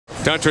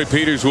Dontra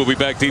Peters will be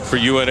back deep for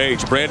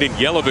UNH. Brandon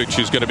Yelovich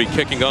is going to be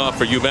kicking off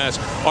for UMass.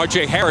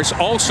 R.J. Harris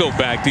also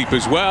back deep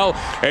as well.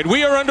 And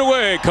we are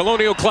underway.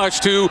 Colonial Clash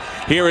 2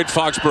 here at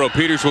Foxborough.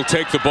 Peters will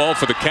take the ball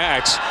for the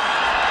Cats.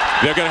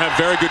 They're going to have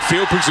very good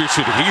field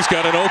position. He's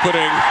got an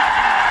opening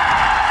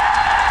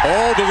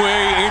all the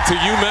way into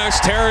UMass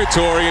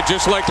territory. And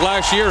just like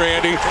last year,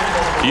 Andy,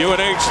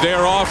 UNH,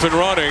 they're off and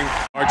running.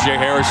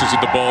 R.J. Harris is in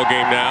the ball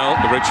game now.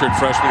 The redshirt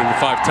freshman with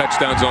 5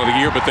 touchdowns on the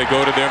year, but they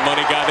go to their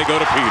money guy. They go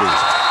to Peters.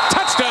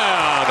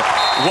 Touchdown!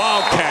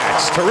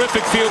 Wildcats.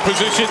 Terrific field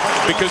position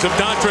because of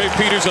Dontra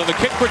Peters on the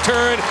kick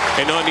return.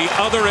 And on the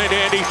other end,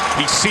 Andy,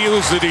 he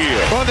seals the deal.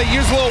 Well, they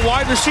use a little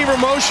wide receiver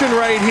motion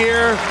right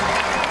here.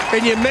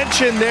 And you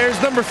mentioned there's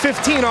number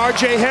 15,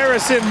 R.J.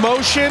 Harris in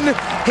motion,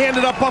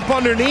 handed up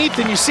underneath,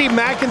 and you see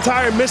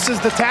McIntyre misses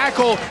the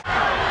tackle.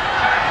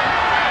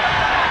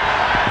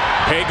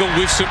 Hagel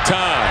with some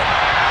time.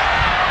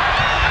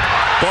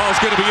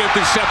 Ball's going to be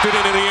intercepted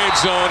into the end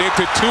zone,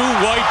 into 2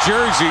 white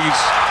jerseys.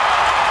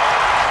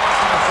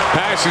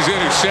 Pass is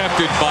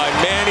intercepted by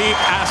Manny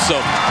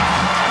Assam.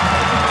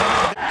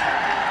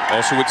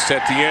 Also it's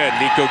at the end.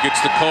 Nico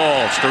gets the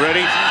call.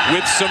 Staretti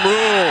with some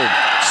room.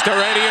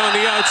 Staretti on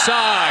the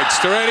outside.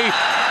 Staretti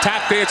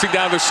tap dancing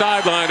down the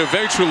sideline.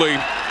 Eventually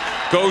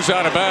goes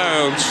out of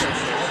bounds.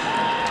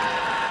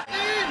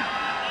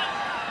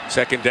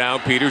 Second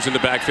down. Peters in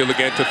the backfield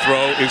again to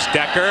throw is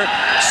Decker.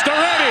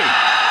 Staretti!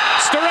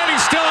 Staretti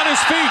still on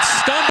his feet.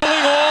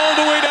 Stumbling all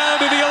the way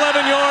down to the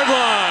 11-yard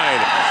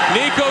line.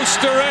 Nico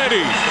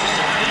Staretti.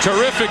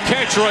 Terrific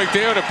catch right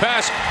there. The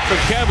pass from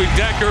Kevin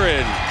Decker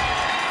and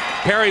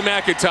Perry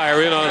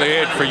McIntyre in on the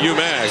head for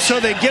UMass. So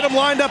they get him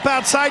lined up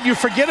outside. You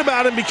forget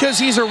about him because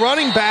he's a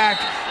running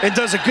back and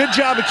does a good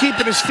job of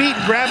keeping his feet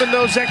and grabbing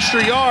those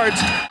extra yards.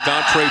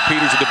 Dontra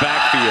Peters in the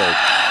backfield.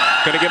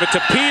 Going to give it to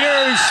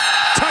Peters.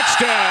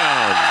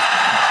 Touchdown.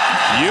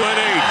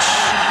 UNH.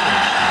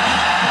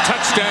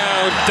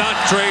 Touchdown.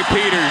 Dontra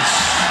Peters.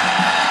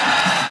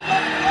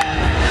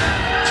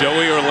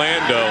 Joey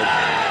Orlando.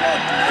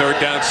 Third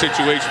down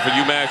situation for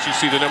UMass. You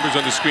see the numbers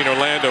on the screen.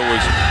 Orlando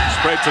was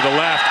spread to the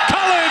left.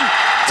 Cullen!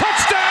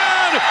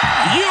 Touchdown!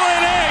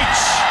 UNH!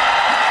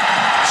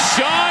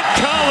 Sean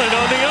Cullen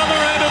on the other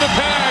end of the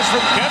pass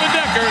from Kevin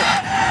Decker.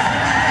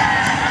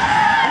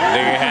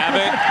 There you have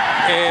it.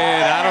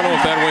 And I don't know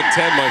if that went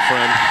 10, my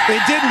friend. They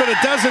didn't, but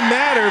it doesn't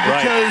matter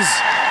because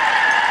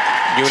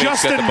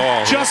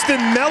right.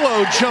 Justin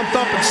Mello jumped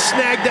up and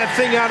snagged that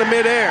thing out of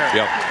midair.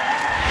 Yep.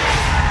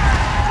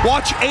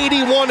 Watch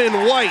 81 in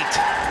white.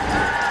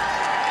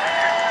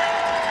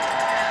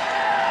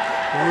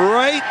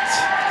 Right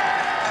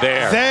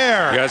there.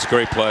 Yeah, that's a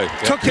great play.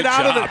 Yeah, took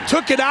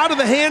it out of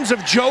the hands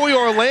of Joey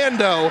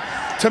Orlando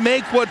to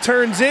make what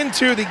turns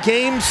into the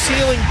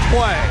game-sealing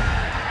play.